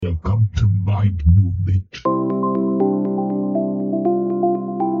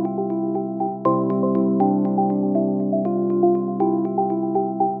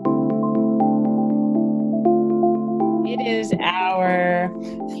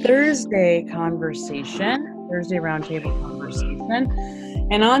Thursday conversation, Thursday roundtable conversation.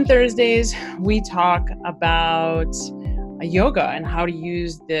 And on Thursdays, we talk about yoga and how to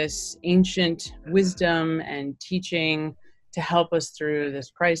use this ancient wisdom and teaching to help us through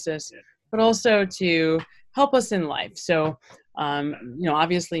this crisis, but also to help us in life. So,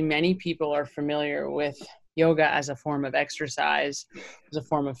 obviously many people are familiar with yoga as a form of exercise, as a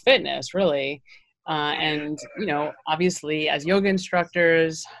form of fitness, really. Obviously as yoga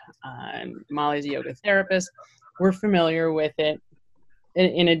instructors, Molly's a yoga therapist, we're familiar with it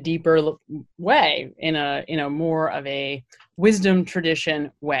in a deeper way, in a more of a wisdom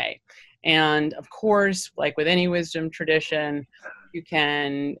tradition way. And of course, like with any wisdom tradition, you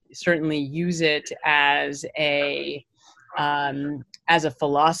can certainly use it as a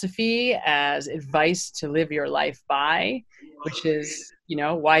philosophy, as advice to live your life by, which is,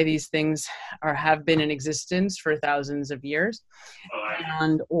 why these things have been in existence for thousands of years.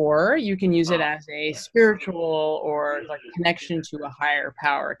 Or you can use it as a spiritual or like connection to a higher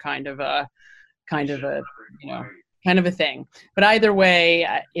power kind of a thing. But either way,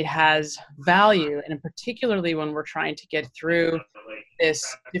 it has value, and particularly when we're trying to get through this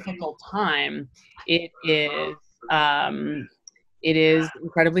difficult time, it is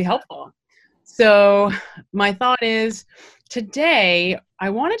incredibly helpful. So my thought is, today I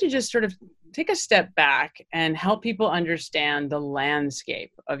wanted to just sort of take a step back and help people understand the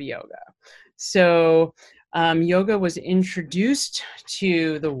landscape of yoga. So yoga was introduced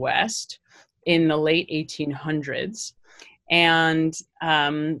to the West in the late 1800s, and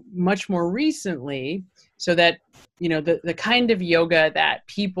much more recently, so that the kind of yoga that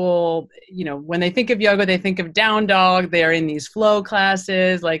people, when they think of yoga, they think of down dog. They're in these flow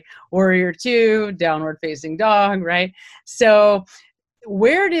classes like Warrior 2, downward facing dog, right? So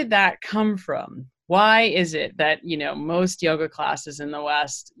where did that come from? Why is it that, most yoga classes in the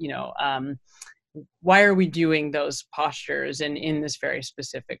West, why are we doing those postures and in this very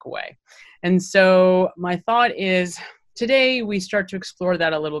specific way? And so my thought is, today we start to explore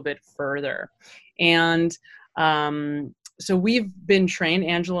that a little bit further. And so we've been trained,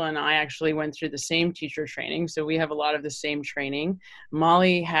 Angela and I actually went through the same teacher training, so we have a lot of the same training.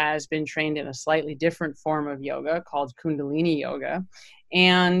 Molly has been trained in a slightly different form of yoga called Kundalini yoga.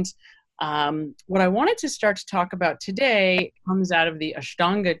 And what I wanted to start to talk about today comes out of the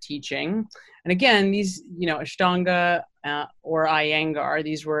Ashtanga teaching. And again, these, Ashtanga or Iyengar,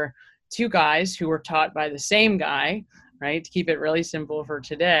 these were two guys who were taught by the same guy, right, to keep it really simple for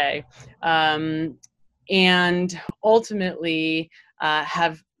today, and ultimately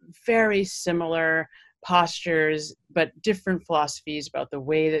have very similar postures, but different philosophies about the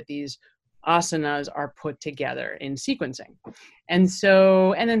way that these asanas are put together in sequencing. And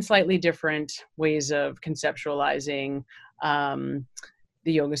then slightly different ways of conceptualizing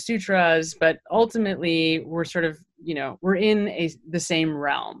the Yoga Sutras, but ultimately we're sort of, we're in the same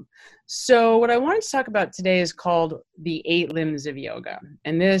realm. So what I wanted to talk about today is called the 8 limbs of yoga.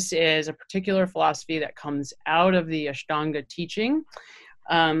 And this is a particular philosophy that comes out of the Ashtanga teaching.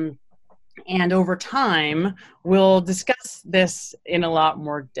 And over time, we'll discuss this in a lot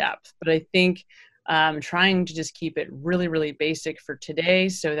more depth. But I think trying to just keep it really, really basic for today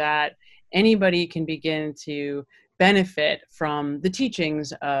so that anybody can begin to benefit from the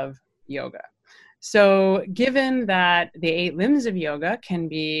teachings of yoga. So given that the 8 limbs of yoga can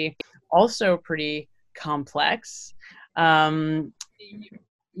be also pretty complex, I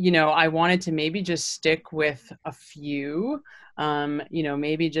wanted to maybe just stick with a few,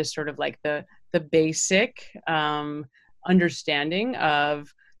 maybe just sort of like the basic understanding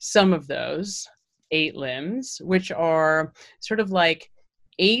of some of those 8 limbs, which are sort of like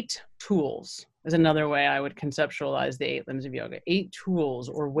 8 tools, is another way I would conceptualize the 8 limbs of yoga. 8 tools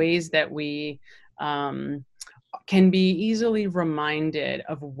or ways that we can be easily reminded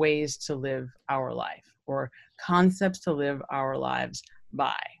of ways to live our life, or concepts to live our lives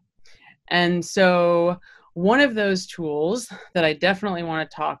by. And so one of those tools that I definitely want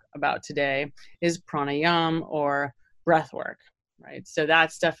to talk about today is pranayama, or breath work, right? So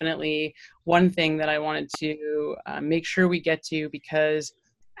that's definitely one thing that I wanted to make sure we get to, because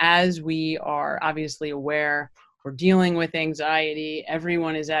as we are obviously aware, we're dealing with anxiety.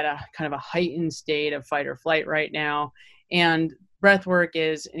 Everyone is at a kind of a heightened state of fight or flight right now. And breath work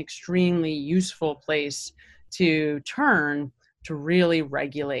is an extremely useful place to turn to really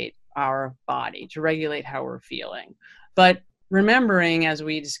regulate our body, to regulate how we're feeling. But remembering, as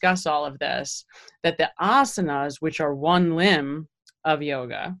we discuss all of this, that the asanas, which are one limb of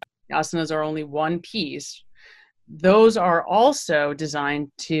yoga, asanas are only one piece, those are also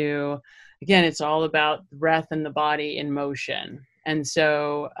designed to, again, it's all about the breath and the body in motion, And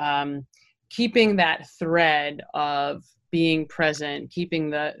so keeping that thread of being present, keeping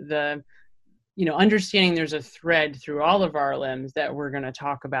the understanding there's a thread through all of our limbs that we're going to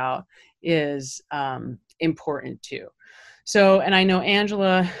talk about is important too. So, and I know,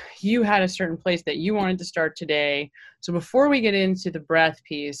 Angela, you had a certain place that you wanted to start today. So before we get into the breath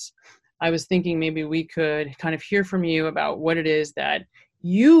piece, I was thinking maybe we could kind of hear from you about what it is that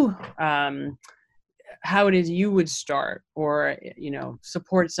you, how it is you would start, or,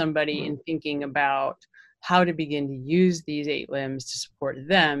 support somebody in thinking about how to begin to use these 8 limbs to support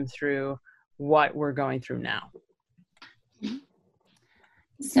them through what we're going through now.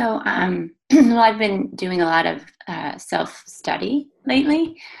 So, well, I've been doing a lot of self-study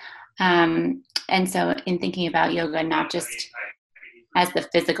lately. And so in thinking about yoga, not just as the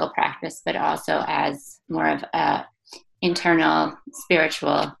physical practice, but also as more of a internal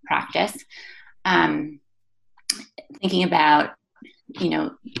spiritual practice, thinking about,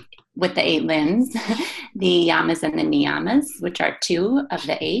 with the 8 limbs, the yamas and the niyamas, which are 2 of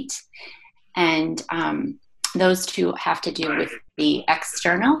the 8. And those 2 have to do with the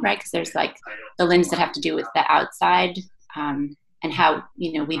external, right? Because there's like the limbs that have to do with the outside, and how,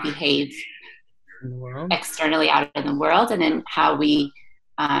 we behave externally out in the world, and then how we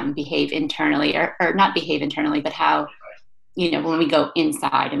behave internally, or not behave internally, but how, when we go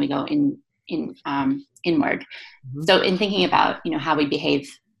inside and we go inward. Mm-hmm. So in thinking about, how we behave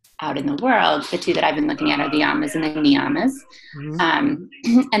out in the world, the 2 that I've been looking at are the yamas and the niyamas.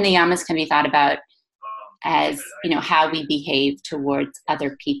 Mm-hmm. And the yamas can be thought about as, how we behave towards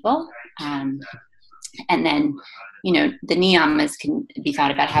other people. And then, the niyamas can be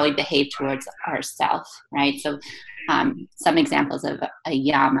thought about how we behave towards ourselves, right? So some examples of a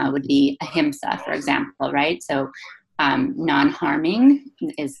yama would be ahimsa, for example, right? So non-harming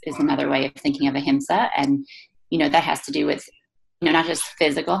is another way of thinking of ahimsa. And, that has to do with, not just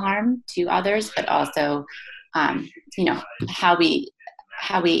physical harm to others, but also, how we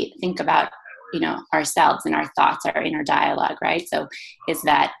think about, ourselves and our thoughts, our inner dialogue, right? So is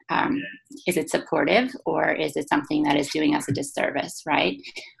that, is it supportive, or is it something that is doing us a disservice, right?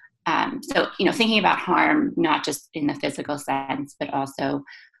 So, thinking about harm, not just in the physical sense, but also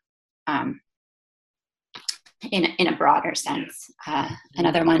in a broader sense.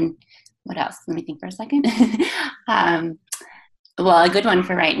 Another one, what else? Let me think for a second. Well, a good one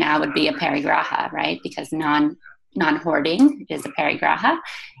for right now would be a parigraha, right? Because non-hoarding is a parigraha.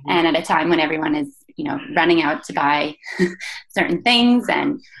 And at a time when everyone is, running out to buy certain things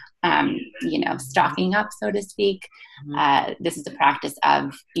and, stocking up, so to speak, this is a practice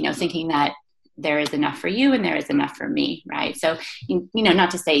of, thinking that there is enough for you and there is enough for me, right? So,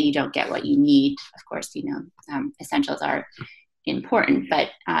 not to say you don't get what you need. Of course, essentials are important, but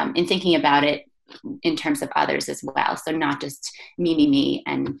in thinking about it in terms of others as well. So not just me,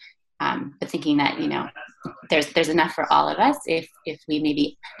 and but thinking that, there's enough for all of us if we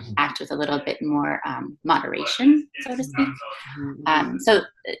maybe act with a little bit more moderation, so to speak. So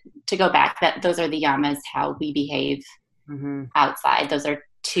to go back, those are the yamas, how we behave outside. Those are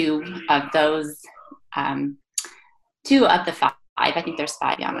 2 of those, 2 of the 5. I think there's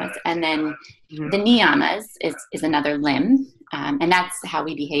 5 yamas. And then the niyamas is another limb. And that's how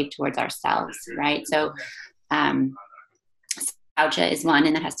we behave towards ourselves, right? So saucha is one,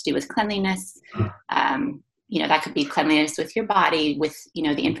 and that has to do with cleanliness. That could be cleanliness with your body, with,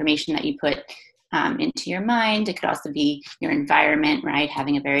 the information that you put into your mind. It could also be your environment, right?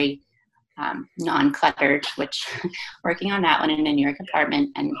 Having a very non-cluttered, which working on that one in your compartment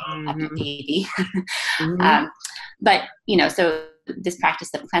and up to baby. But, so this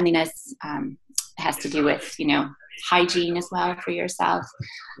practice of cleanliness has to do with, hygiene as well for yourself.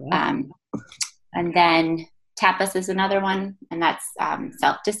 And then tapas is another one, and that's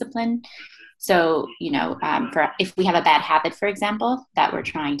self-discipline. So, for if we have a bad habit, for example, that we're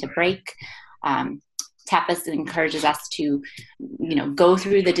trying to break, tapas encourages us to, go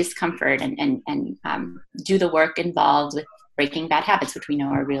through the discomfort and do the work involved with breaking bad habits, which we know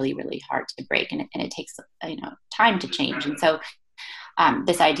are really, really hard to break, and it takes, time to change. And so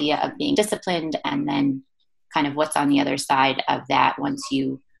this idea of being disciplined, and then kind of what's on the other side of that once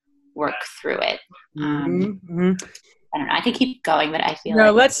you work through it. I don't know. I could keep going, but I feel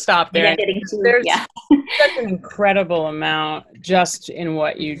let's stop there. There's such an incredible amount just in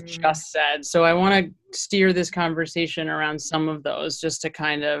what you just said. So I want to steer this conversation around some of those, just to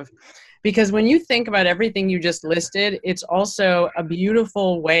kind of, because when you think about everything you just listed, it's also a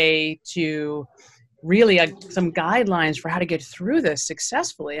beautiful way to really some guidelines for how to get through this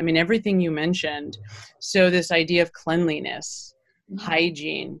successfully. I mean, everything you mentioned. So this idea of cleanliness,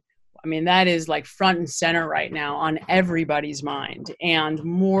 hygiene, I mean, that is like front and center right now on everybody's mind, and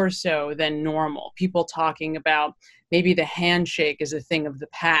more so than normal. People talking about maybe the handshake is a thing of the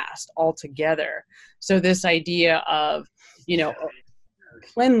past altogether. So this idea of, you know,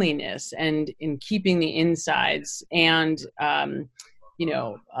 cleanliness and in keeping the insides and, you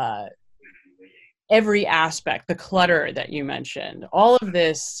know, every aspect, the clutter that you mentioned, all of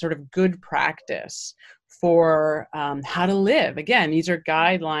this sort of good practice for how to live. Again, these are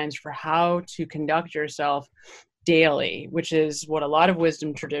guidelines for how to conduct yourself daily, which is what a lot of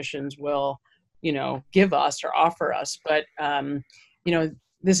wisdom traditions will, you know, give us or offer us. But, you know,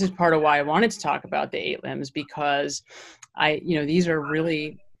 this is part of why I wanted to talk about the 8 limbs, because you know, these are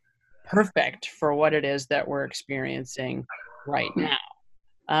really perfect for what it is that we're experiencing right now.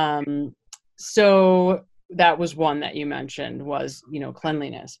 So that was one that you mentioned, was, you know,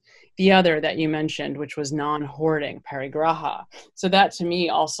 cleanliness. The other that you mentioned, which was non-hoarding, parigraha. So that to me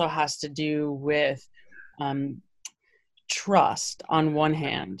also has to do with trust on one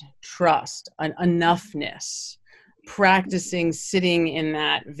hand, trust, an enoughness, practicing sitting in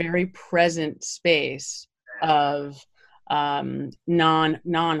that very present space of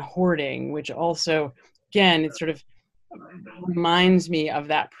non-hoarding, which also, again, it sort of reminds me of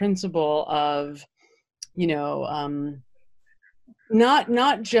that principle of, you know,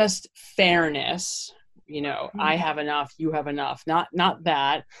 not just fairness, you know, I have enough, you have enough, not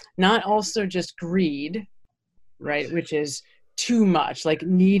that, not also just greed, right, which is too much, like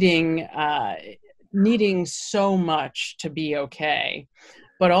needing so much to be okay,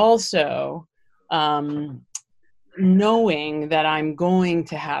 but also knowing that I'm going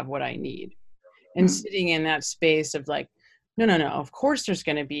to have what I need, and sitting in that space of like, no, no, no, of course there's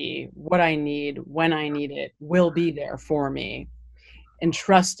going to be what I need when I need it will be there for me, and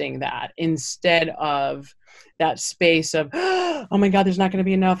trusting that, instead of that space of, oh my God, there's not going to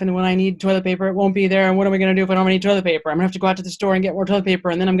be enough, and when I need toilet paper it won't be there, and what am I going to do if I don't need toilet paper? I'm gonna have to go out to the store and get more toilet paper,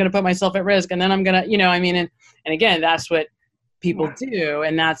 and then I'm going to put myself at risk, and then I'm going to, you know, I mean, and again, that's what people do,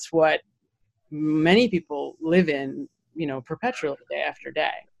 and that's what many people live in, you know, perpetually, day after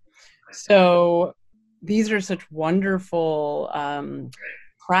day. So these are such wonderful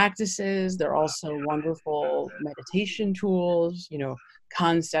practices. They're also wonderful meditation tools, you know,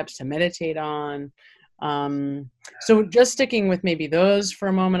 concepts to meditate on. So just sticking with maybe those for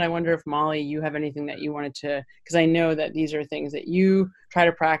a moment, I wonder if, Molly, you have anything that you wanted to, because I know that these are things that you try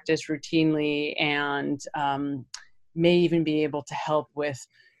to practice routinely, and may even be able to help with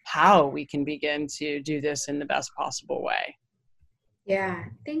how we can begin to do this in the best possible way. Yeah,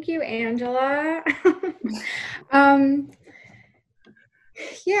 thank you, Angela. um,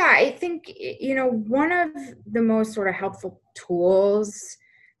 yeah, I think, you know, one of the most sort of helpful tools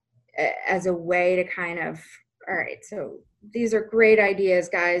as a way to kind of, all right, so these are great ideas,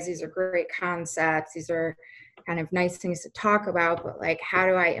 guys. These are great concepts. These are kind of nice things to talk about, but like, how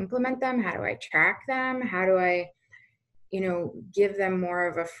do I implement them? How do I track them? How do I, you know, give them more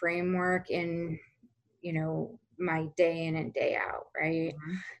of a framework in, you know, my day in and day out, right?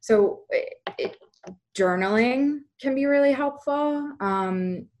 Mm-hmm. So journaling can be really helpful.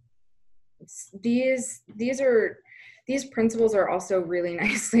 These principles are also really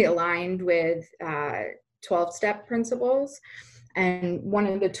nicely aligned with 12-step principles. And one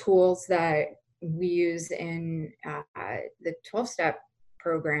of the tools that we use in the 12-step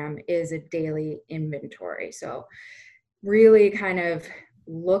program is a daily inventory. So really kind of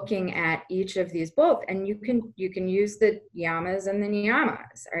looking at each of these both, and you can use the yamas and the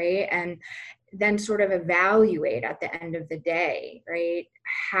niyamas, right? And then sort of evaluate at the end of the day, right?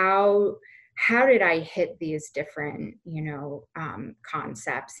 How did I hit these different, you know,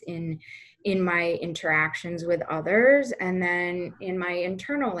 concepts in my interactions with others, and then in my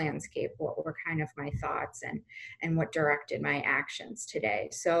internal landscape, what were kind of my thoughts and what directed my actions today?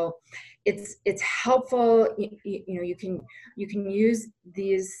 So it's helpful. You know, you can use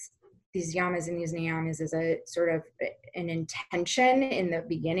these yamas and these niyamas as a sort of an intention in the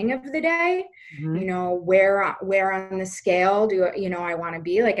beginning of the day. Mm-hmm. You know, where on the scale do you know I want to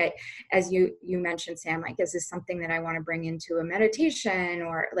be? Like, as you mentioned, Sam, like, is this something that I want to bring into a meditation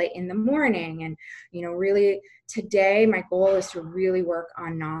or like in the morning? And, you know, really today my goal is to really work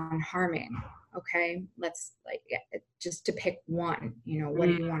on non-harming. Okay, let's just to pick one, you know, what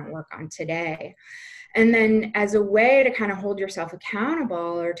do you want to work on today? And then as a way to kind of hold yourself accountable,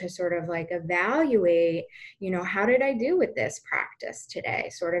 or to sort of like evaluate, you know, how did I do with this practice today?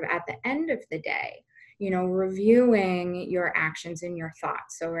 Sort of at the end of the day, you know, reviewing your actions and your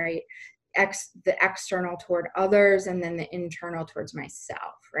thoughts. So, right, the external toward others, and then the internal towards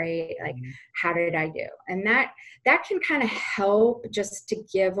myself, right? Like, how did I do? And that can kind of help just to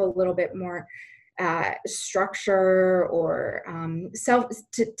give a little bit more structure or self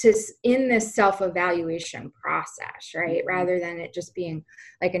to in this self-evaluation process, right? Rather than it just being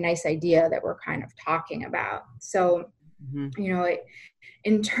like a nice idea that we're kind of talking about. So, you know,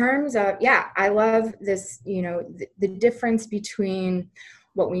 in terms of, I love this, you know, the difference between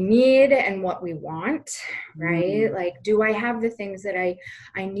what we need and what we want, right? Like, do I have the things that I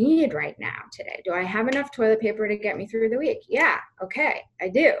need right now today? Do I have enough toilet paper to get me through the week? Yeah. Okay. I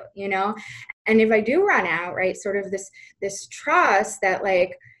do, you know? And if I do run out, right, sort of this trust that,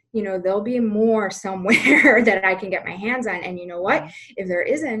 like, you know, there'll be more somewhere that I can get my hands on. And you know what, if there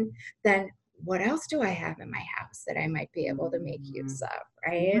isn't, then what else do I have in my house that I might be able to make use of,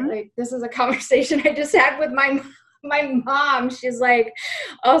 right? Like, this is a conversation I just had with my mom. She's like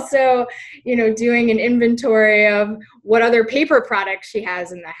also, you know, doing an inventory of what other paper products she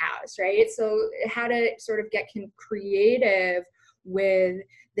has in the house, right? So how to sort of get creative with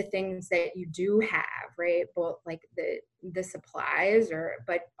the things that you do have, right? Both like the supplies,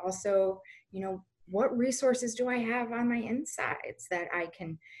 but also, you know, what resources do I have on my insides that I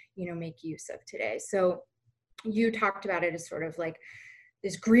can, you know, make use of today? So you talked about it as sort of like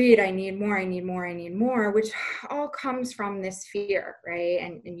this greed, I need more, which all comes from this fear, right?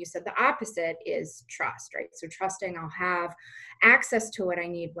 And you said the opposite is trust, right? So trusting I'll have access to what I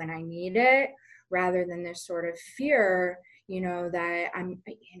need when I need it, rather than this sort of fear, you know, that I'm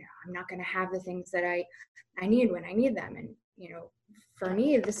not going to have the things that I need when I need them. And, you know, for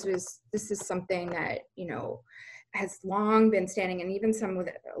me, this is something that, you know, has long been standing, and even some with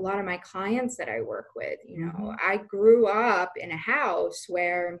a lot of my clients that I work with, you know, I grew up in a house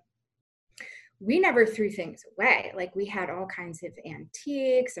where we never threw things away. Like, we had all kinds of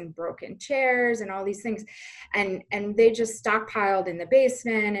antiques and broken chairs and all these things, and they just stockpiled in the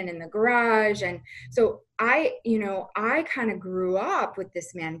basement and in the garage. And so I kind of grew up with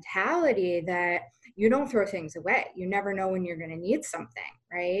this mentality that you don't throw things away. You never know when you're going to need something,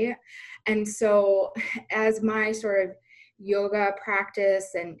 right? And so as my sort of yoga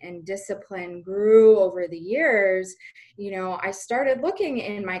practice and discipline grew over the years, you know, I started looking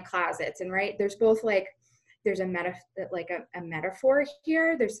in my closets, and right, there's both like, there's a metaphor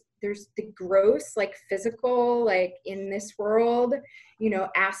here. There's the gross, like physical, like in this world, you know,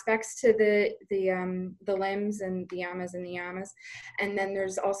 aspects to the limbs and the yamas and niyamas. And then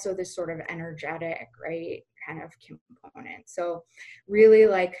there's also this sort of energetic, right, kind of component. So really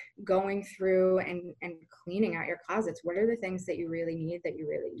like going through and cleaning out your closets. What are the things that you really need, that you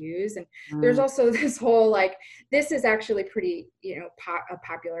really use? And there's also this whole, like, this is actually pretty, you know, a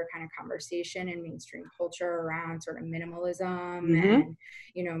popular kind of conversation in mainstream culture around sort of minimalism and,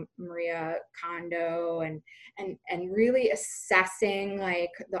 you know, Maria Kondo and really assessing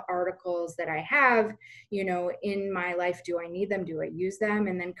like the articles that I have, you know, in my life. Do I need them? Do I use them?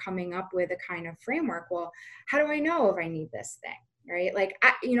 And then coming up with a kind of framework. Well, how do I know if I need this thing? Right? Like,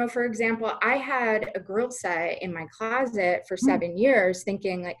 you know, for example, I had a grill set in my closet for 7 years,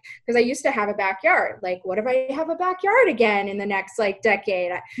 thinking like, because I used to have a backyard, like, what if I have a backyard again in the next like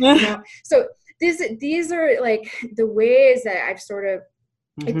decade? You know, so these are like the ways that I've sort of,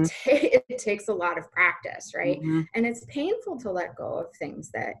 it takes a lot of practice, right? And it's painful to let go of things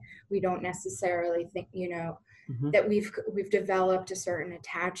that we don't necessarily think, you know, that we've developed a certain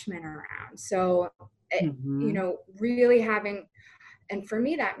attachment around. So, you know, really having, and for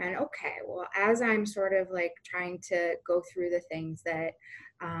me that meant, okay, well, as I'm sort of like trying to go through the things that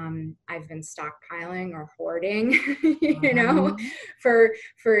I've been stockpiling or hoarding, you know, for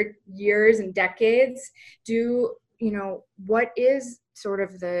years and decades, you know, what is sort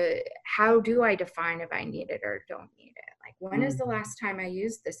of how do I define if I need it or don't need it? Like, when is the last time I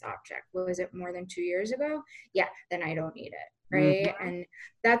used this object? Was it more than 2 years ago? Yeah, then I don't need it, right? And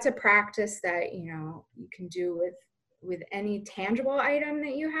that's a practice that, you know, you can do with any tangible item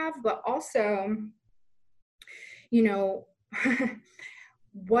that you have, but also, you know,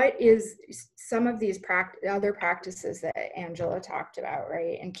 what is some of these other practices that Angela talked about,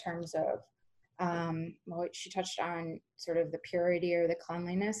 right? In terms of, well, she touched on sort of the purity or the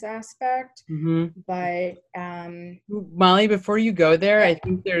cleanliness aspect, but Molly, before you go there, I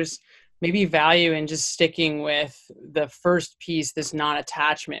think there's maybe value in just sticking with the first piece, this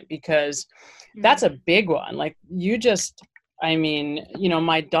non-attachment, because that's a big one. Like, I mean, you know,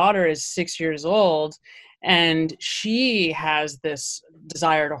 my daughter is 6 years old, and she has this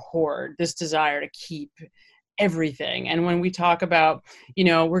desire to hoard, this desire to keep everything. And when we talk about,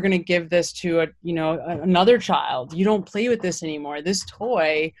 we're going to give this to another child, you don't play with this anymore. This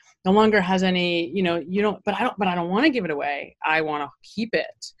toy no longer has any, but I don't want to give it away. I want to keep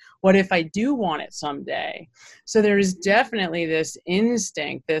it. What if I do want it someday? So there is definitely this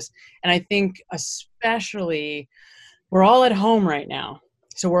instinct, and I think especially we're all at home right now.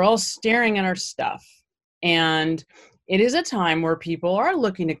 So we're all staring at our stuff. And it is a time where people are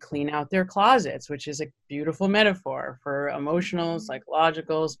looking to clean out their closets, which is a beautiful metaphor for emotional,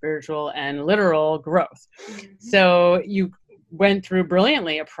 psychological, spiritual, and literal growth. So you went through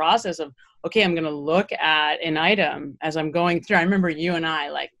brilliantly a process of, okay, I'm going to look at an item as I'm going through. I remember you and I,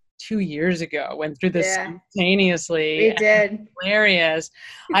 like 2 years ago, went through this simultaneously. We did. Hilarious.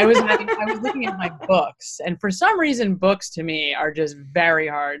 I was looking at my books, and for some reason, books to me are just very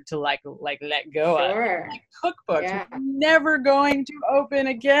hard to like let go of. Like cookbooks, never going to open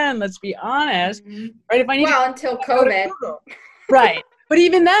again. Let's be honest, right? If I need until COVID, right? But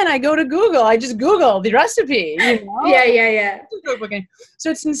even then, I go to Google. I just Google the recipe. Yeah. So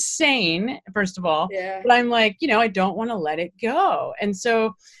it's insane, first of all. But I'm like, I don't want to let it go, and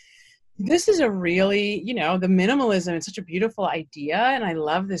so. This is a really, the minimalism, it's such a beautiful idea. And I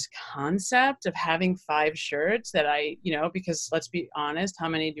love this concept of having 5 shirts that because let's be honest, how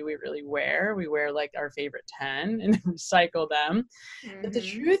many do we really wear? We wear like our favorite 10 and recycle them. But the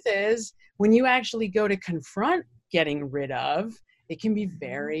truth is, when you actually go to confront getting rid of, it can be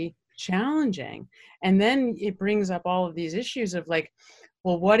very challenging. And then it brings up all of these issues of like,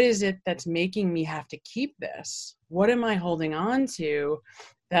 well, what is it that's making me have to keep this? What am I holding on to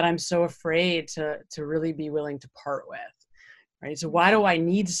that I'm so afraid to really be willing to part with, right? So why do I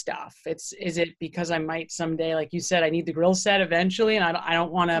need stuff? Is it because I might someday, like you said, I need the grill set eventually, and I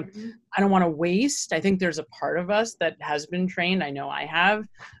don't want to waste. I think there's a part of us that has been trained. I know I have.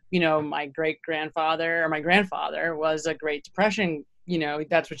 My great-grandfather or my grandfather was a Great Depression.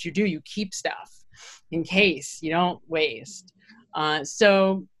 That's what you do. You keep stuff in case you don't waste.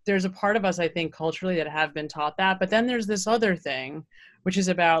 So there's a part of us, I think, culturally that have been taught that. But then there's this other thing, which is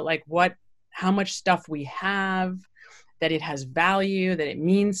about like how much stuff we have, that it has value, that it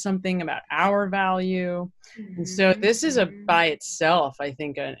means something about our value. And so this is by itself, I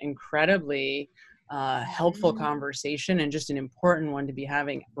think, an incredibly helpful conversation, and just an important one to be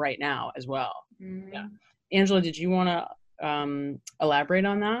having right now as well. Yeah. Angela, did you want to elaborate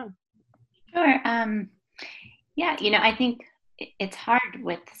on that? Sure. Yeah, I think it's hard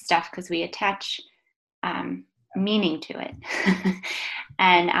with stuff because we attach meaning to it.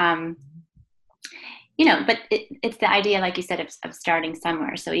 And, but it's the idea, like you said, of starting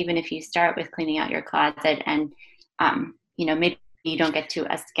somewhere. So even if you start with cleaning out your closet and, maybe you don't get to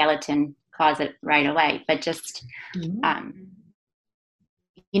a skeleton closet right away, but just,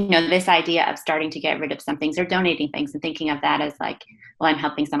 this idea of starting to get rid of some things or donating things and thinking of that as like, well, I'm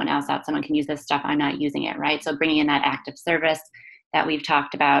helping someone else out. Someone can use this stuff. I'm not using it. Right. So bringing in that act of service that we've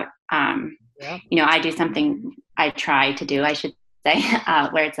talked about. I do something I try to do, I should say,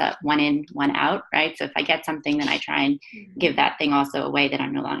 where it's a 1 in, 1 out. Right. So if I get something, then I try and give that thing also away that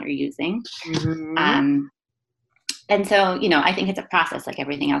I'm no longer using. And so, I think it's a process like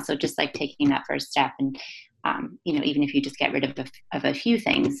everything else. So just like taking that first step and, even if you just get rid of a few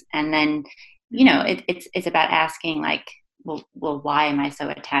things, and then, it's about asking like, well, why am I so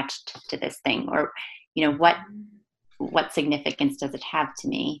attached to this thing? Or, what significance does it have to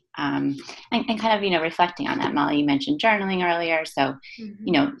me? And kind of, reflecting on that. Molly, you mentioned journaling earlier. So,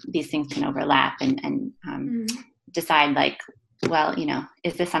 these things can overlap and decide like, well,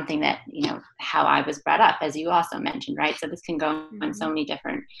 is this something that, how I was brought up, as you also mentioned, right? So this can go in so many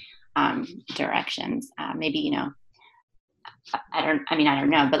different directions. Maybe, I don't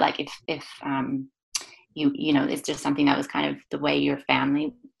know, but like if it's just something that was kind of the way your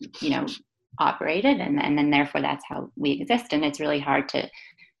family, operated, and then therefore that's how we exist. And it's really hard to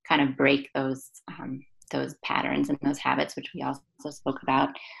kind of break those patterns and those habits, which we also spoke about.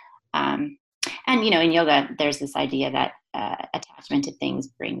 And, in yoga, there's this idea that attachment to things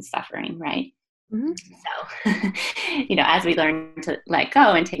brings suffering, right? So, as we learn to let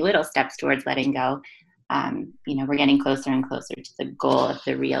go and take little steps towards letting go, we're getting closer and closer to the goal of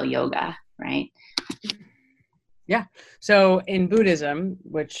the real yoga, right? Yeah. So in Buddhism,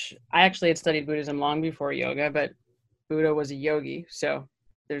 which I actually had studied Buddhism long before yoga, but Buddha was a yogi. So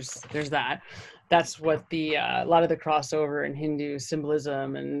there's that. That's what a lot of the crossover in Hindu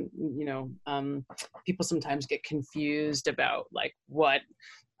symbolism, and, people sometimes get confused about like what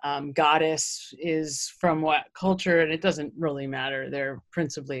goddess is from what culture, and it doesn't really matter. They're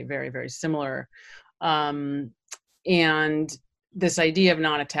principally very, very similar. And this idea of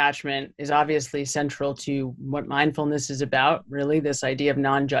non-attachment is obviously central to what mindfulness is about. Really, this idea of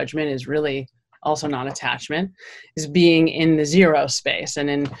non-judgment is really also non-attachment, is being in the zero space. And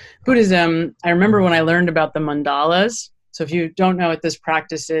in Buddhism, I remember when I learned about the mandalas. So if you don't know what this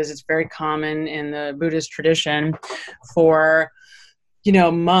practice is, it's very common in the Buddhist tradition for,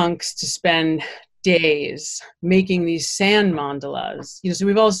 monks to spend days making these sand mandalas. So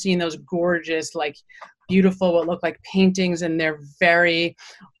we've all seen those gorgeous, like beautiful, what look like paintings, and they're very,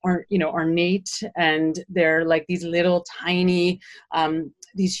 ornate, and they're like these little tiny,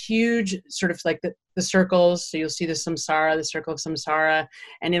 these huge sort of like the circles. So you'll see the samsara, the circle of samsara,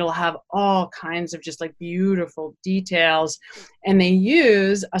 and it'll have all kinds of just like beautiful details. And they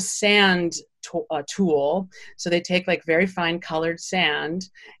use a sand tool. So they take like very fine colored sand,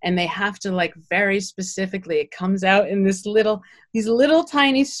 and they have to like very specifically, it comes out in these little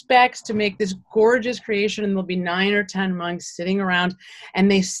tiny specks to make this gorgeous creation. And there'll be 9 or 10 monks sitting around, and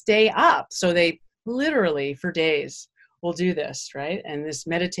they stay up. So they literally for days will do this, right? And this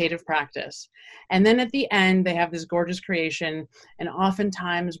meditative practice. And then at the end, they have this gorgeous creation, and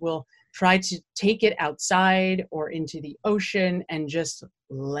oftentimes we'll try to take it outside or into the ocean and just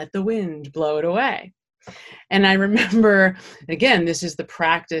let the wind blow it away. And I remember, again, this is the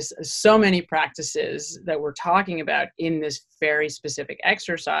practice, so many practices that we're talking about in this very specific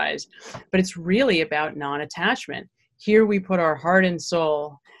exercise, but it's really about non-attachment. Here we put our heart and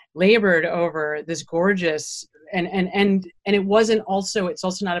soul, labored over this gorgeous, and it's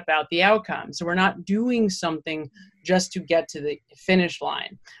also not about the outcome. So we're not doing something just to get to the finish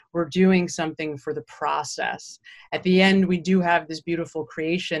line. We're doing something for the process. At the end, we do have this beautiful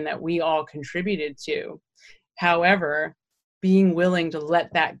creation that we all contributed to. However, being willing to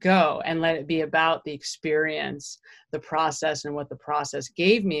let that go and let it be about the experience, the process, and what the process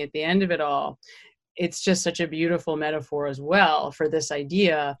gave me at the end of it all. It's just such a beautiful metaphor as well for this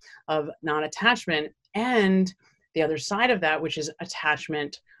idea of non-attachment, and the other side of that, which is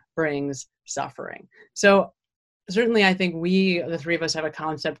attachment brings suffering. So certainly I think the three of us, have a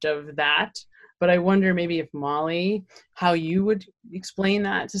concept of that, but I wonder maybe if Molly, how you would explain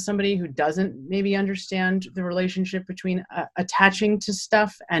that to somebody who doesn't maybe understand the relationship between attaching to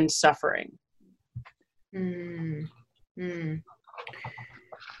stuff and suffering.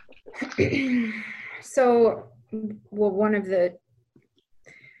 So, well, one of the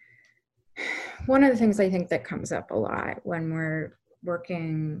things I think that comes up a lot when we're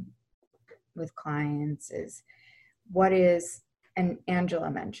working with clients is and Angela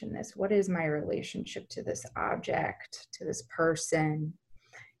mentioned this, what is my relationship to this object, to this person?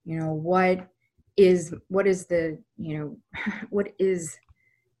 What is what is it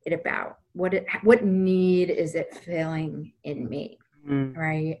about? What need is it filling in me?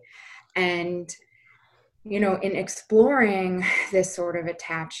 Right? And in exploring this sort of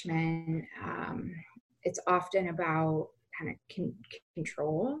attachment, it's often about kind of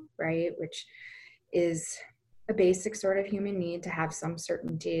control, right? Which is a basic sort of human need, to have some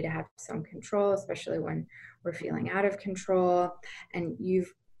certainty, to have some control, especially when we're feeling out of control. And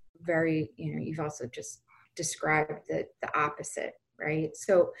you've also just described the opposite, right?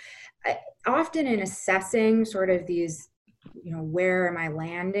 So often in assessing sort of these, where am I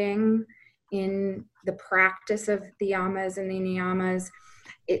landing in the practice of the yamas and the niyamas,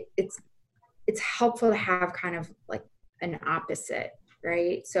 it's helpful to have kind of like an opposite,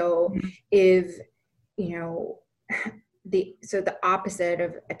 right? So if the opposite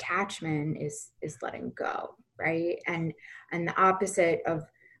of attachment is letting go, right? And the opposite of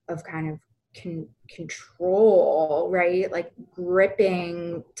kind of control, right? Like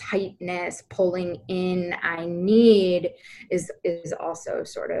gripping, tightness, pulling in, I need, is also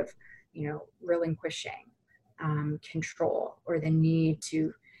sort of relinquishing control, or the need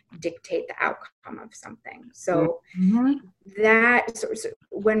to dictate the outcome of something. So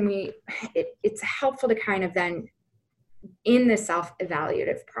when it's helpful to kind of then, in the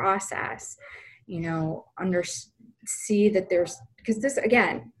self-evaluative process, see that there's, because this,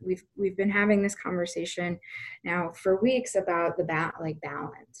 again, we've been having this conversation now for weeks about the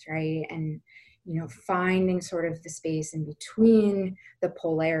balance, right? And finding sort of the space in between the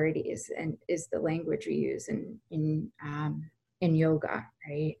polarities, and is the language we use in yoga,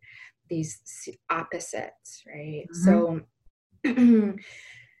 right? These opposites, right? So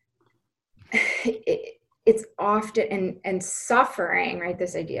it's often, and suffering, right?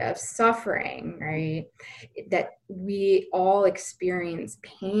 This idea of suffering, right? That we all experience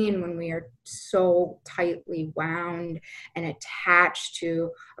pain when we are so tightly wound and attached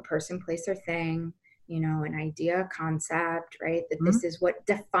to a person, place, or thing, an idea, concept, right? That this is what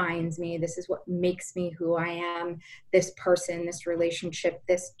defines me. This is what makes me who I am. This person, this relationship,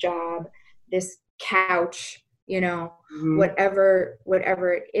 this job, this couch, whatever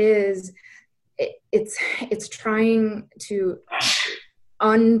it is, it's trying to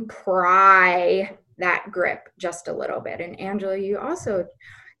unpry that grip just a little bit. And Angela,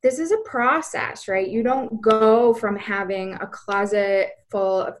 this is a process, right? You don't go from having a closet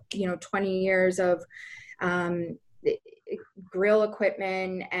full of 20 years of grill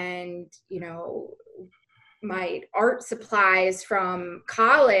equipment and my art supplies from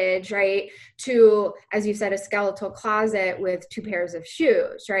college, right, to, as you said, a skeletal closet with 2 pairs of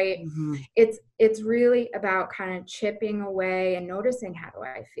shoes, right? It's really about kind of chipping away and noticing, how do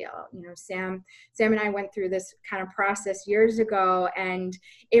I feel? Sam and I went through this kind of process years ago, and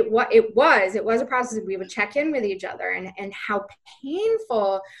it was a process. We would check in with each other, and how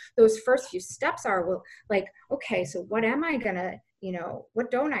painful those first few steps are. Well, like, okay, so what am I gonna,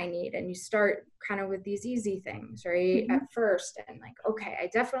 what don't I need? And you start kind of with these easy things, right? At first, and like, okay,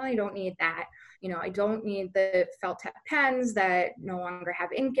 I definitely don't need that. I don't need the felt tip pens that no longer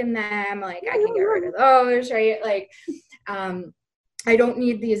have ink in them. Like, I can get rid of those, right? Like, I don't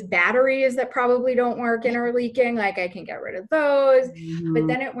need these batteries that probably don't work and are leaking. Like, I can get rid of those. But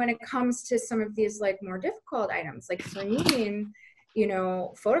then when it comes to some of these like more difficult items, like for me,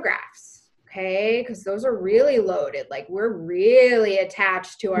 photographs, okay, because those are really loaded. Like, we're really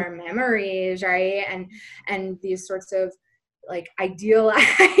attached to our memories, right? And these sorts of like idealized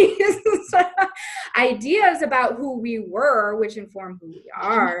ideas about who we were, which inform who we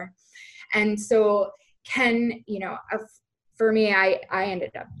are. And so for me, I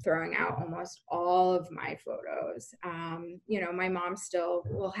ended up throwing out almost all of my photos. My mom still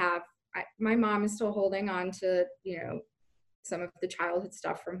my mom is still holding on to, some of the childhood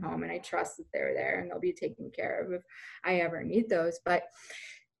stuff from home, and I trust that they're there and they'll be taken care of if I ever need those. But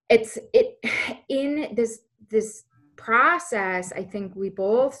in this process, I think we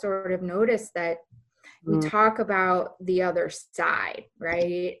both sort of noticed that we talk about the other side,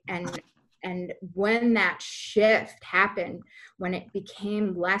 right? And when that shift happened, when it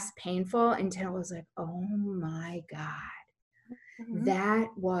became less painful, until it was like, oh my God, that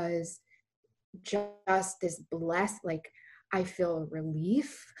was just this like, I feel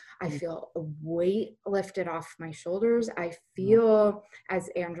relief. I feel a weight lifted off my shoulders. I feel, as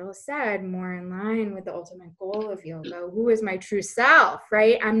Angela said, more in line with the ultimate goal of yoga. Who is my true self,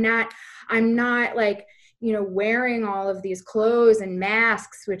 right? I'm not like, wearing all of these clothes and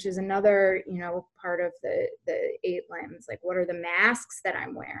masks, which is another, part of the 8 limbs. Like, what are the masks that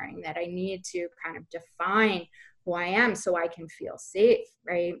I'm wearing that I need to kind of define who I am so I can feel safe,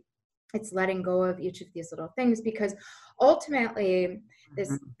 right? It's letting go of each of these little things, because ultimately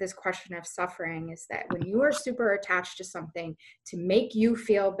this question of suffering is that when you are super attached to something to make you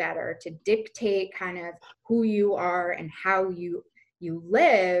feel better, to dictate kind of who you are and how you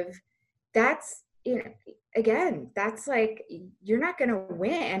live, that's, again, that's like, you're not going to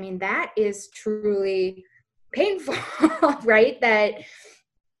win. I mean, that is truly painful, right? That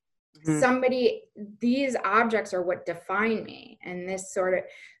these objects are what define me. And this sort of,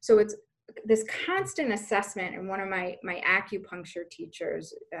 so it's this constant assessment. And one of my acupuncture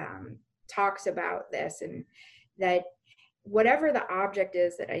teachers talks about this, and that whatever the object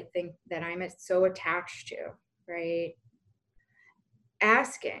is that I think that I'm so attached to, right?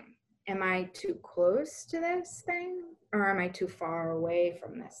 Asking, am I too close to this thing, or am I too far away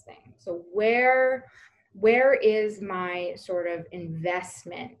from this thing? So where is my sort of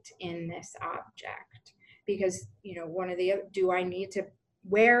investment in this object? Because, one of the other, do I need to,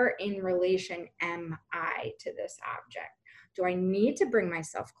 where in relation am I to this object? Do I need to bring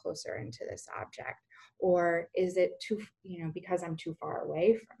myself closer into this object? Or is it too, because I'm too far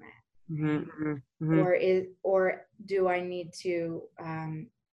away from it? Or do I need to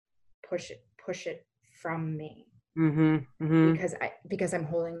push it from me? Because I'm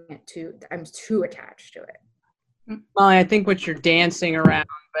holding it I'm too attached to it. Well, I think what you're dancing around,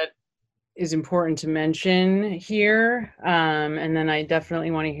 but is important to mention here, and then I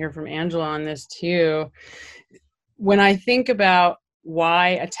definitely want to hear from Angela on this too. When I think about why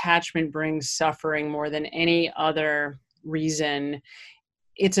attachment brings suffering more than any other reason,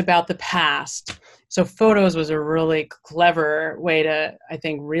 it's about the past. So photos was a really clever way to, I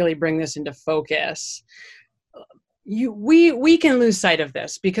think, really bring this into focus. We can lose sight of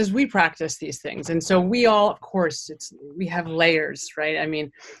this because we practice these things. And so we all, of course, we have layers, right? I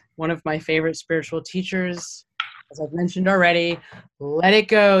mean, one of my favorite spiritual teachers, as I've mentioned already, let it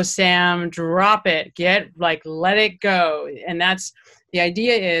go, Sam, drop it, let it go. And that's the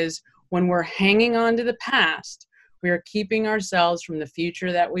idea, is when we're hanging on to the past, we are keeping ourselves from the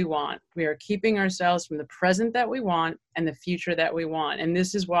future that we want. We are keeping ourselves from the present that we want and the future that we want. And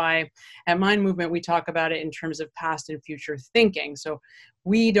this is why at Mind Movement, we talk about it in terms of past and future thinking. So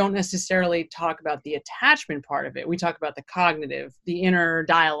we don't necessarily talk about the attachment part of it. We talk about the cognitive, the inner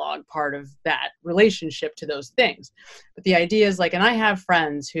dialogue part of that relationship to those things. But the idea is like, and I have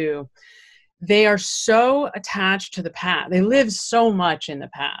friends who, they are so attached to the past. They live so much in the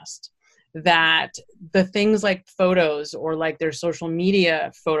past that the things like photos or like their social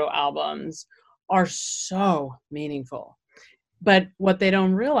media photo albums are so meaningful. But what they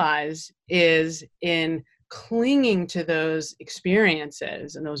don't realize is in clinging to those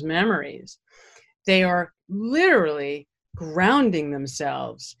experiences and those memories, they are literally grounding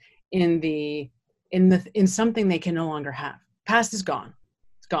themselves in something they can no longer have. Past is gone.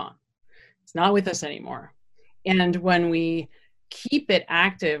 It's gone. It's not with us anymore. And when we keep it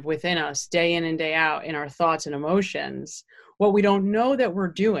active within us day in and day out in our thoughts and emotions, what we don't know that we're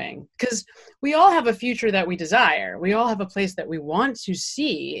doing, because we all have a future that we desire. We all have a place that we want to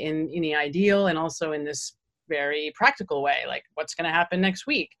see in the ideal and also in this very practical way, like what's going to happen next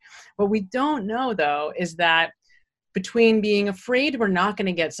week. What we don't know, though, is that between being afraid we're not going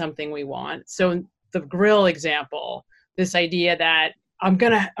to get something we want. So the grill example, this idea that I'm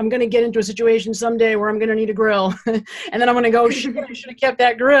gonna get into a situation someday where I'm gonna need a grill, and then I'm gonna go, shit, I should have kept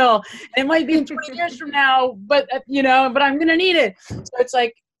that grill. And it might be in 20 years from now, but but I'm gonna need it. So it's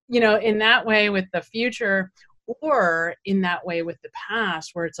like, in that way with the future, or in that way with the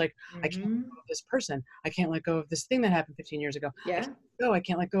past, where it's like, I can't let go of this person. I can't let go of this thing that happened 15 years ago. Yeah. I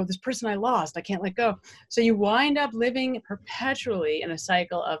can't let go of this person I lost. I can't let go. So you wind up living perpetually in a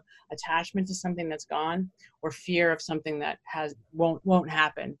cycle of attachment to something that's gone, or fear of something that won't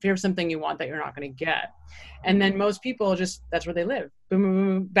happen. Fear of something you want that you're not going to get. And then most people just, that's where they live. Boom, boom,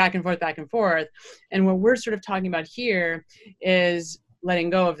 boom, back and forth, back and forth. And what we're sort of talking about here is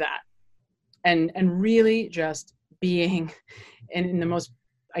letting go of that. And really just being in the most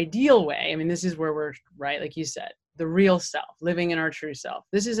ideal way. I mean, this is where we're, right, like you said, the real self, living in our true self.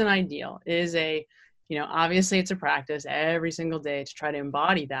 This is an ideal. It is obviously it's a practice every single day to try to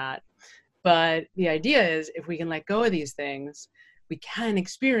embody that. But the idea is if we can let go of these things, we can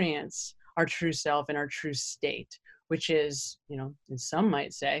experience our true self and our true state, which is, and some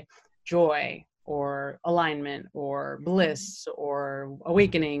might say, joy, or alignment, or bliss, or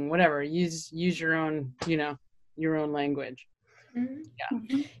awakening, whatever. Use your own, your own language.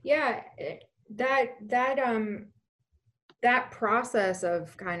 Yeah. That process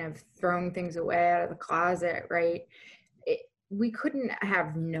of kind of throwing things away out of the closet, right? We couldn't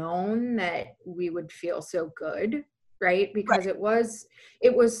have known that we would feel so good, right? Because it was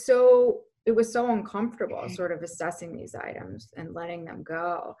so uncomfortable sort of assessing these items and letting them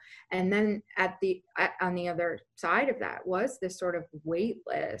go. And then on the other side of that was this sort of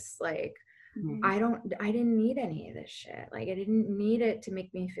weightless, like, I didn't need any of this shit. Like, I didn't need it to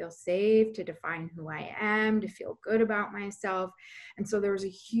make me feel safe, to define who I am, to feel good about myself. And so there was a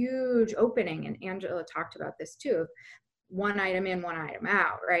huge opening, and Angela talked about this too, one item in, one item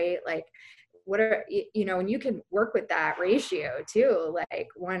out, right? Like, and you can work with that ratio too, like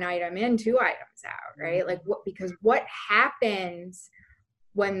one item in, two items out, right? Like because what happens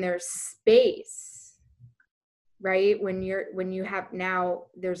when there's space, right? When you have, now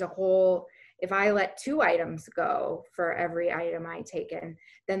there's a whole, if I let two items go for every item I take in,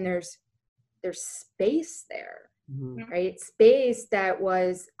 then there's space there, right? Space that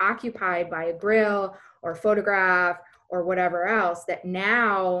was occupied by a grill or photograph or whatever else, that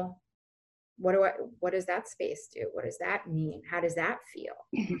now, what does that space do? What does that mean? How does that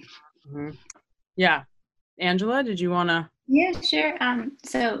feel? Yeah. Angela, did you want to? Yeah, sure.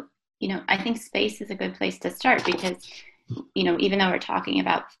 So, I think space is a good place to start because, even though we're talking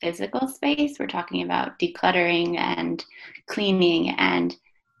about physical space, we're talking about decluttering and cleaning,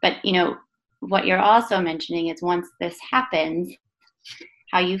 but what you're also mentioning is once this happens,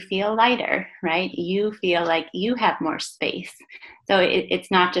 how you feel lighter, right? You feel like you have more space. So it's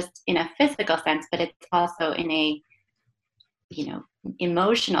not just in a physical sense, but it's also in a,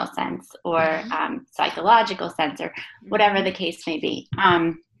 emotional sense or psychological sense or whatever the case may be.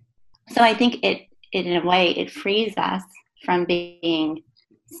 So I think it in a way, it frees us from being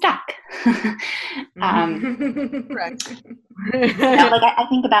stuck. Correct. Like I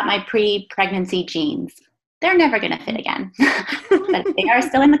think about my pre-pregnancy jeans. They're never going to fit again, but they are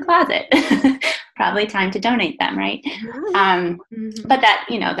still in the closet. Probably time to donate them, right? But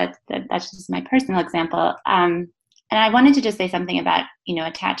that's just my personal example. And I wanted to just say something about,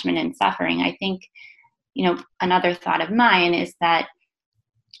 attachment and suffering. I think, another thought of mine is that,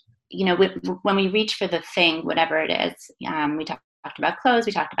 when we reach for the thing, whatever it is, we talked about clothes,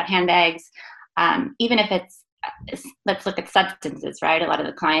 we talked about handbags, even if let's look at substances, right? A lot of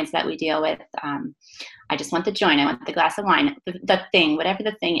the clients that we deal with, I just want the joint, I want the glass of wine, the thing, whatever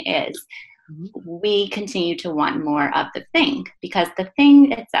the thing is, we continue to want more of the thing, because the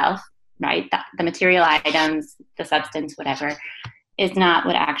thing itself, right, the material items, the substance, whatever, is not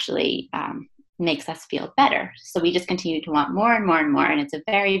what actually makes us feel better. So we just continue to want more and more and more, and it's a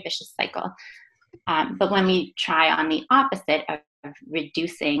very vicious cycle. But when we try on the opposite of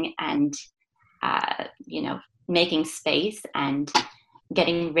reducing and making space and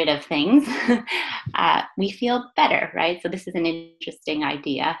getting rid of things, we feel better, right? So this is an interesting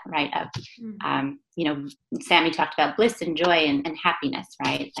idea, right? Of, Sammy talked about bliss and joy and happiness,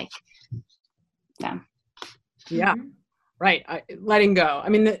 right? Like, so. Yeah, right. Letting go. I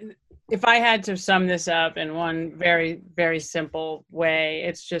mean, if I had to sum this up in one very, very simple way,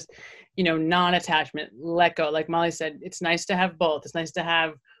 it's just, non-attachment, let go. Like Molly said, it's nice to have both. It's nice to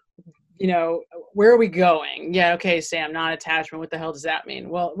have, where are we going? Yeah, okay, Sam, non-attachment. What the hell does that mean?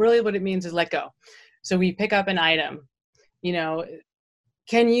 Well, really what it means is let go. So we pick up an item,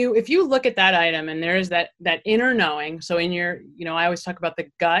 if you look at that item and there's that inner knowing, so in your, I always talk about the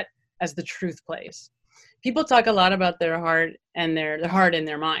gut as the truth place. People talk a lot about their heart and their heart and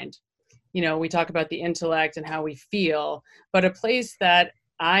their mind. We talk about the intellect and how we feel, but a place that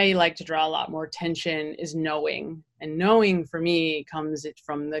I like to draw a lot more attention is knowing. And knowing for me comes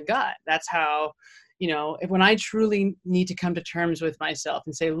from the gut. That's how, when I truly need to come to terms with myself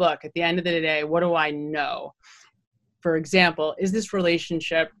and say, look, at the end of the day, what do I know? For example, is this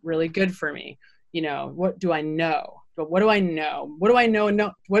relationship really good for me? What do I know? But what do I know? What do I know? And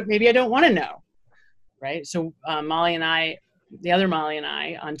what maybe I don't want to know, right? So Molly and I, the other Molly and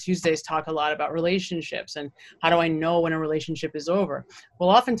I on Tuesdays talk a lot about relationships and how do I know when a relationship is over? Well,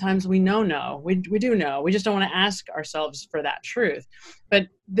 oftentimes we know, we do know. We just don't want to ask ourselves for that truth. But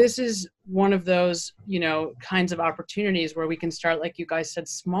this is one of those, kinds of opportunities where we can start, like you guys said,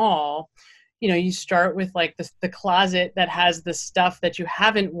 small. You start with like the closet that has the stuff that you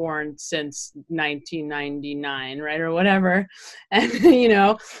haven't worn since 1999, right? Or whatever. And,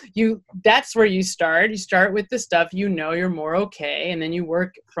 that's where you start. You start with the stuff, you're more okay. And then you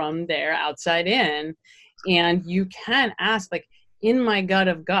work from there outside in. And you can ask, like, in my gut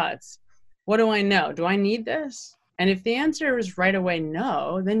of guts, what do I know? Do I need this? And if the answer is right away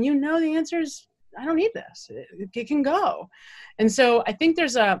no, then the answer is, I don't need this. It can go. And so I think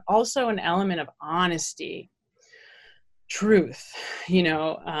there's also an element of honesty, truth,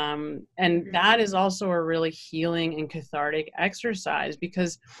 and that is also a really healing and cathartic exercise,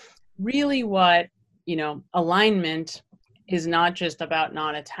 because really what, alignment is not just about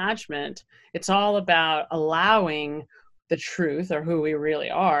non-attachment. It's all about allowing the truth, or who we really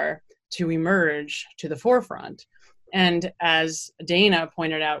are, to emerge to the forefront. And as Dana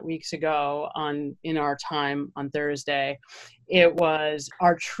pointed out weeks ago in our time on Thursday, it was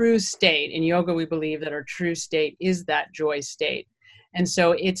our true state. In yoga, we believe that our true state is that joy state. And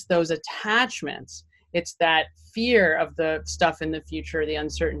so it's those attachments. It's that fear of the stuff in the future, the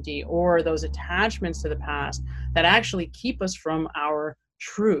uncertainty, or those attachments to the past that actually keep us from our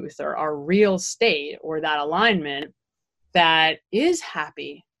truth or our real state, or that alignment that is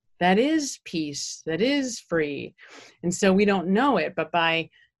happy, that is peace, that is free. And so we don't know it, but by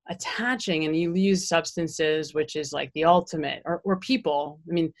attaching, and you use substances, which is like the ultimate, or people,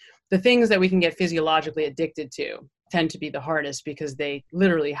 I mean, the things that we can get physiologically addicted to tend to be the hardest, because they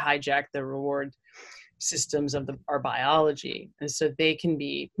literally hijack the reward systems of our biology. And so they can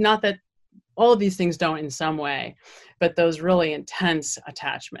be, not that all of these things don't in some way, but those really intense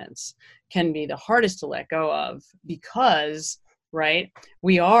attachments can be the hardest to let go of, because right?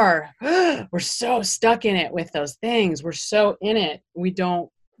 We're so stuck in it with those things. We're so in it. We don't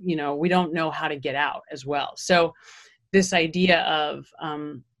know how to get out as well. So this idea of,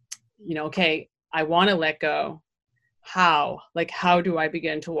 okay, I want to let go. How do I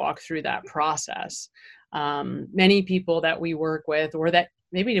begin to walk through that process? Many people that we work with, or that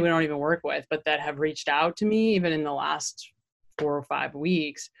maybe we don't even work with, but that have reached out to me even in the last 4 or 5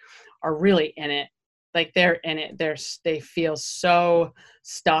 weeks, are really in it. Like they're in it. They feel so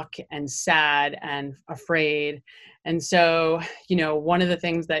stuck and sad and afraid. And so, one of the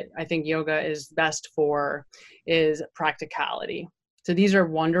things that I think yoga is best for is practicality. So these are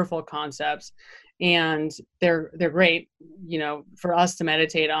wonderful concepts, and they're great, for us to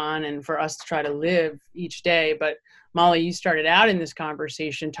meditate on and for us to try to live each day. But Molly, you started out in this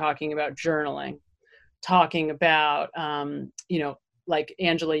conversation talking about journaling, talking about, like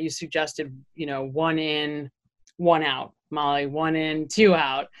Angela, you suggested, 1 in, one out, Molly, one in, two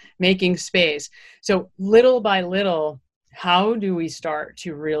out, making space. So little by little, how do we start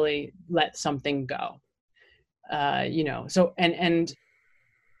to really let something go?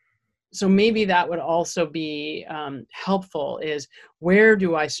 So maybe that would also be helpful, is where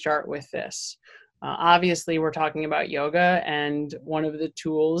do I start with this? Obviously, we're talking about yoga, and one of the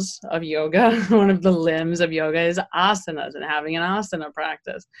tools of yoga, one of the limbs of yoga is asanas and having an asana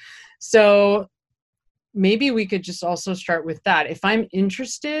practice. So maybe we could just also start with that. If I'm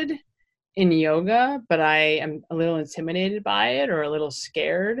interested in yoga, but I am a little intimidated by it or a little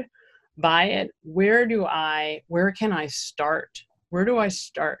scared by it, where can I start? Where do I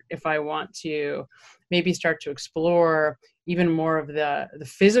start if I want to maybe start to explore even more of the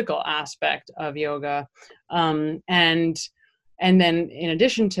physical aspect of yoga? And then in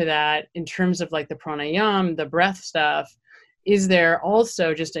addition to that, in terms of like the pranayama, the breath stuff, is there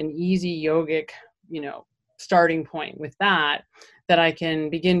also just an easy yogic, starting point with that I can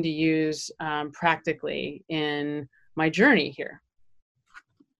begin to use practically in my journey here?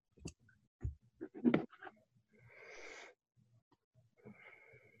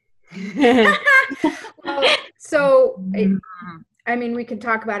 Well, so I mean, we can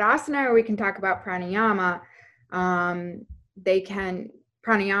talk about asana or we can talk about pranayama. Pranayama.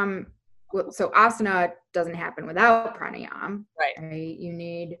 So asana doesn't happen without pranayama, right? You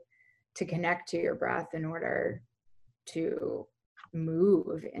need to connect to your breath in order to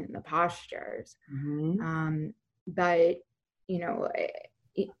move in the postures. But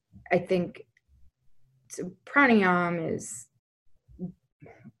I think pranayama is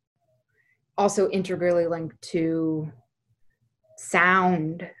also integrally linked to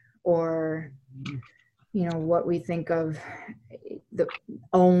sound, or what we think of the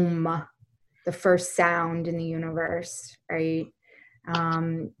Om, the first sound in the universe, right?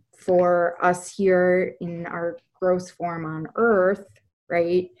 For us here in our gross form on earth,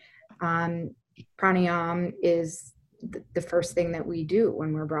 right? Pranayama is the first thing that we do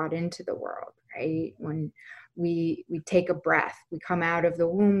when we're brought into the world, right? When we take a breath, we come out of the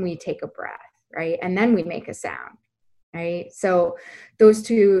womb, we take a breath, right? And then we make a sound, right? So those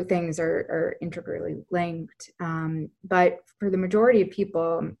two things are integrally linked. But for the majority of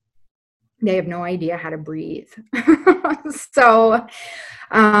people, they have no idea how to breathe. So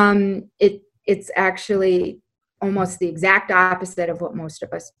it's actually almost the exact opposite of what most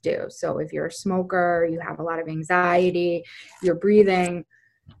of us do. So if you're a smoker, you have a lot of anxiety, you're breathing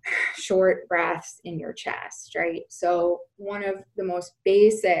short breaths in your chest, right? So one of the most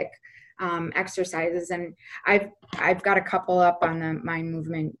basic exercises, and I've got a couple up on the Mind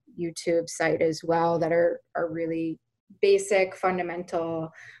Movement YouTube site as well that are really basic,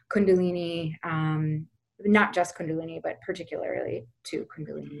 fundamental Kundalini, not just Kundalini, but particularly to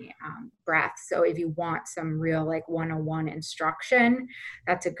Kundalini breath. So if you want some real like 101 instruction,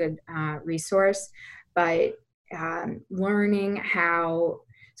 that's a good resource. But learning how,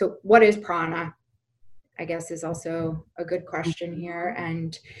 so what is prana, I guess, is also a good question here.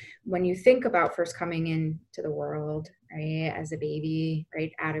 And when you think about first coming into the world, right, as a baby,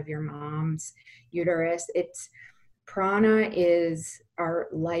 right out of your mom's uterus, prana is our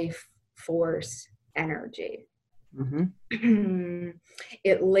life force energy.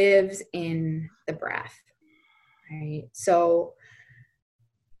 It lives in the breath, right? So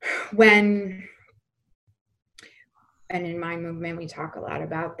and in Mind Movement, we talk a lot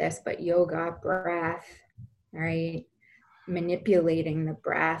about this, but yoga, breath, right? Manipulating the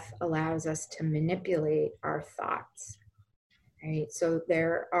breath allows us to manipulate our thoughts, right? So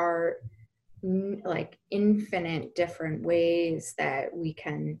there are like infinite different ways that we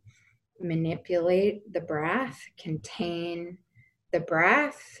can manipulate the breath, contain the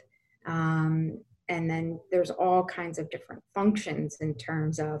breath, and then there's all kinds of different functions in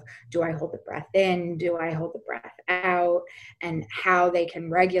terms of, do I hold the breath in? Do I hold the breath out? And how they can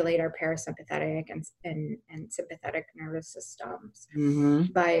regulate our parasympathetic and sympathetic nervous systems.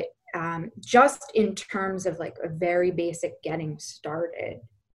 But just in terms of like a very basic getting started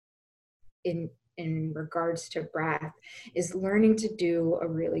in regards to breath is learning to do a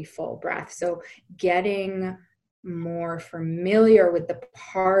really full breath. So getting more familiar with the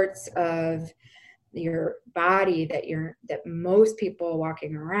parts of your body that most people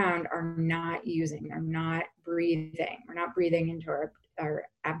walking around are not using. They're not breathing. We're not breathing into our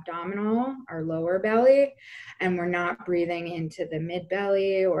abdominal, our lower belly, and we're not breathing into the mid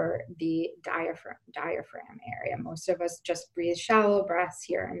belly or the diaphragm area. Most of us just breathe shallow breaths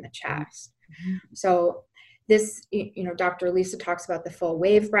here in the chest. So this, Dr. Lisa talks about the full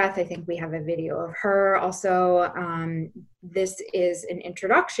wave breath. I think we have a video of her also. This is an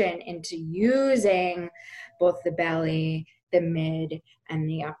introduction into using both the belly, the mid, and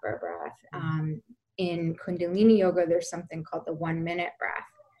the upper breath. In Kundalini yoga, there's something called the 1 minute breath,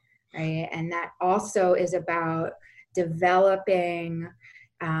 right? And that also is about developing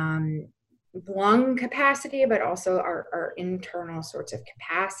lung capacity, but also our internal sorts of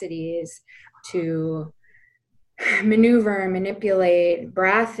capacities to maneuver and manipulate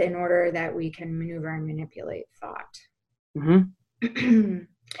breath in order that we can maneuver and manipulate thought.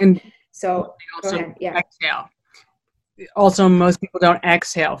 And so go ahead. Yeah. Exhale. Also, most people don't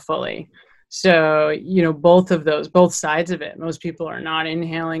exhale fully. So, you know, both sides of it. Most people are not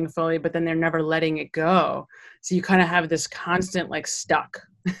inhaling fully, but then they're never letting it go. So you kind of have this constant like stuck,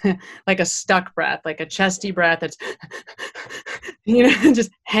 like a stuck breath, like a chesty breath that's, you know,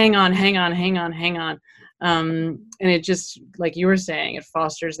 just hang on. And it just, like you were saying, it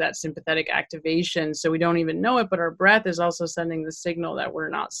fosters that sympathetic activation. So we don't even know it, but our breath is also sending the signal that we're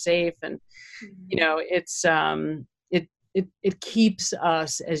not safe. And, you know, it's, it keeps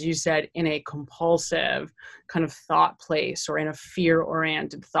us, as you said, in a compulsive kind of thought place, or in a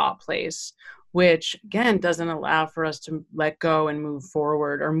fear-oriented thought place, which again doesn't allow for us to let go and move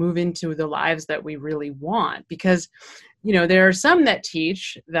forward or move into the lives that we really want. Because, you know, there are some that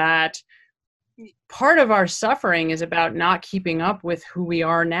teach that part of our suffering is about not keeping up with who we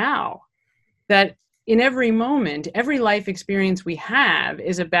are now. That in every moment, every life experience we have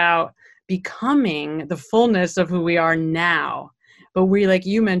is about becoming the fullness of who we are now. But we, like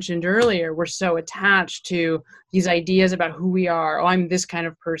you mentioned earlier, we're so attached to these ideas about who we are. Oh, I'm this kind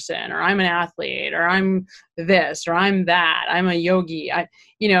of person, or I'm an athlete, or I'm this, or I'm that, I'm a yogi.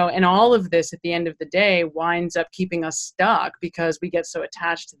 You know, and all of this at the end of the day winds up keeping us stuck because we get so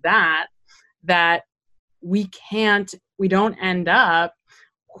attached to that we don't end up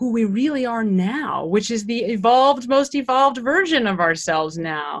who we really are now, which is the most evolved version of ourselves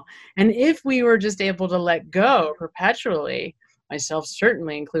now. And if we were just able to let go perpetually, myself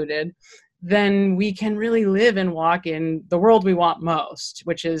certainly included, then we can really live and walk in the world we want most,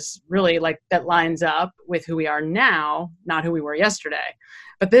 which is really like that lines up with who we are now, not who we were yesterday.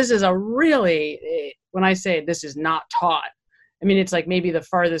 But this is when I say this is not taught, I mean, it's like maybe the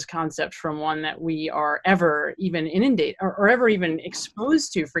farthest concept from one that we are ever even inundated or ever even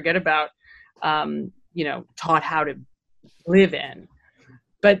exposed to, forget about, you know, taught how to live in.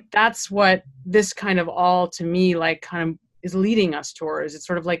 But that's what this kind of all, to me, like kind of is leading us towards. It's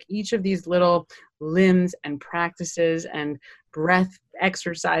sort of like each of these little limbs and practices and breath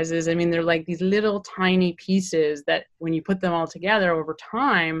exercises. I mean, they're like these little tiny pieces that when you put them all together over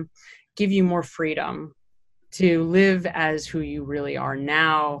time, give you more freedom to live as who you really are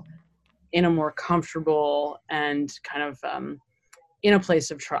now, in a more comfortable and kind of in a place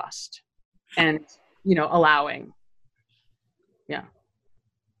of trust and, you know, allowing. Yeah.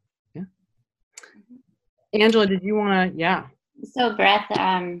 Angela, did you want to? Yeah. So breath,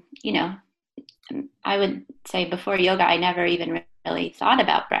 you know, I would say before yoga, I never even really thought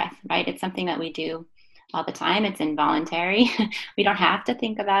about breath, right? It's something that we do all the time. It's involuntary. We don't have to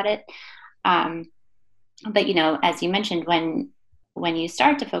think about it. But, you know, as you mentioned, when you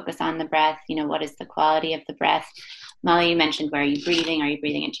start to focus on the breath, you know, what is the quality of the breath? Molly, you mentioned, where are you breathing? Are you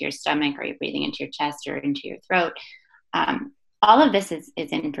breathing into your stomach? Are you breathing into your chest or into your throat? All of this is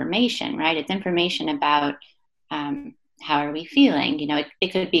information, right? It's information about how are we feeling? You know,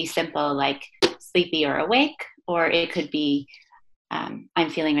 it could be simple, like sleepy or awake, or it could be I'm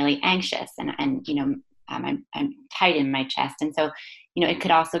feeling really anxious and you know, I'm tight in my chest. And so, you know, it could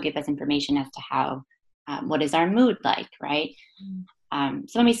also give us information as to how what is our mood like, right?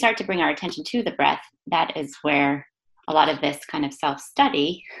 So when we start to bring our attention to the breath, that is where a lot of this kind of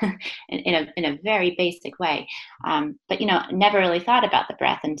self-study in a very basic way. But, you know, never really thought about the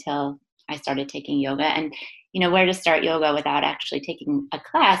breath until I started taking yoga. And, you know, where to start yoga without actually taking a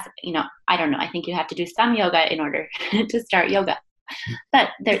class, you know, I don't know. I think you have to do some yoga in order to start yoga. But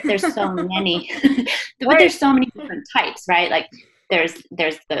there's so many, but there's so many different types, right? Like there's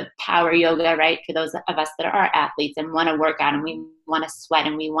the power yoga, right? For those of us that are athletes and want to work out and we want to sweat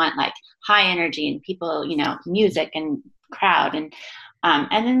and we want like high energy and people, you know, music and crowd. And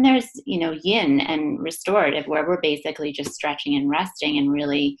then there's, you know, yin and restorative, where we're basically just stretching and resting and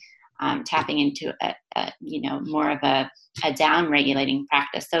really tapping into a you know, more of a down regulating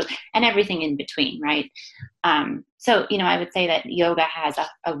practice. So, and everything in between, right? So, you know, I would say that yoga has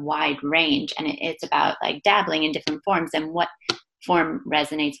a wide range, and it's about like dabbling in different forms and what form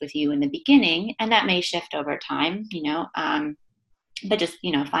resonates with you in the beginning. And that may shift over time, you know, but just,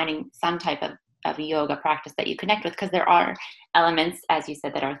 you know, finding some type of yoga practice that you connect with, because there are elements, as you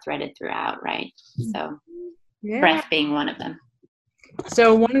said, that are threaded throughout, right? So breath being one of them.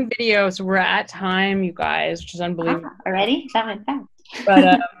 So one video, so we're at time, you guys, which is unbelievable. Already? That went fast.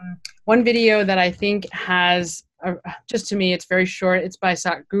 But one video that I think has, just to me, it's very short. It's by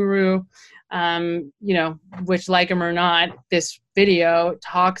Satguru, which, like him or not, this video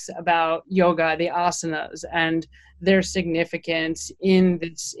talks about yoga, the asanas, and their significance in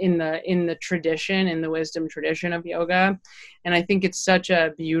the tradition, in the wisdom tradition of yoga. And I think it's such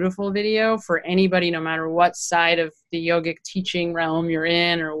a beautiful video for anybody, no matter what side of the yogic teaching realm you're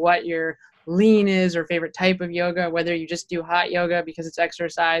in, or what your lean is or favorite type of yoga, whether you just do hot yoga because it's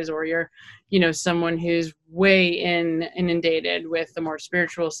exercise, or you're someone who's way inundated with the more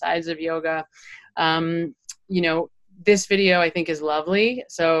spiritual sides of yoga. This video I think is lovely,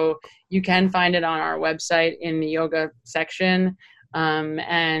 so you can find it on our website in the yoga section,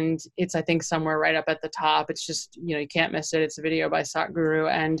 and it's, I think, somewhere right up at the top. It's just, you can't miss it. It's a video by Satguru,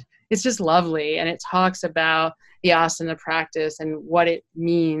 and it's just lovely, and it talks about the asana practice and what it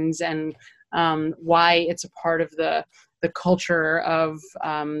means, and why it's a part of the culture of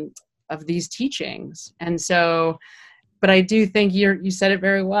these teachings. And so, but I do think you said it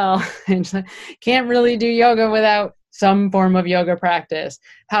very well. Can't really do yoga without some form of yoga practice.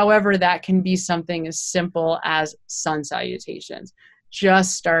 However, that can be something as simple as sun salutations.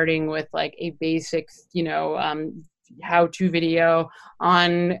 Just starting with like a basic, how-to video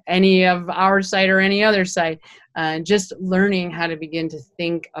on any of our site or any other site. Just learning how to begin to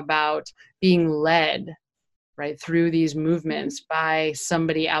think about being led right through these movements by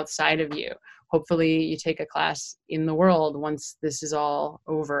somebody outside of you. Hopefully you take a class in the world once this is all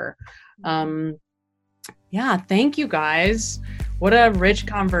over. Yeah, thank you guys. What a rich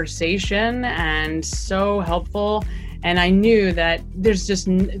conversation, and so helpful. And I knew that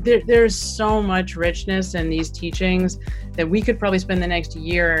there's so much richness in these teachings that we could probably spend the next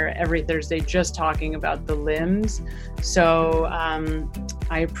year every Thursday just talking about the limbs. So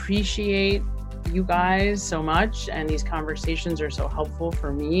I appreciate you guys so much, and these conversations are so helpful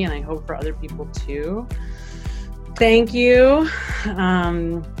for me, and I hope for other people too. Thank you.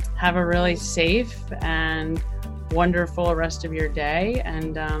 Have a really safe and wonderful rest of your day,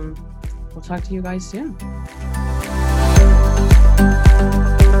 and we'll talk to you guys soon.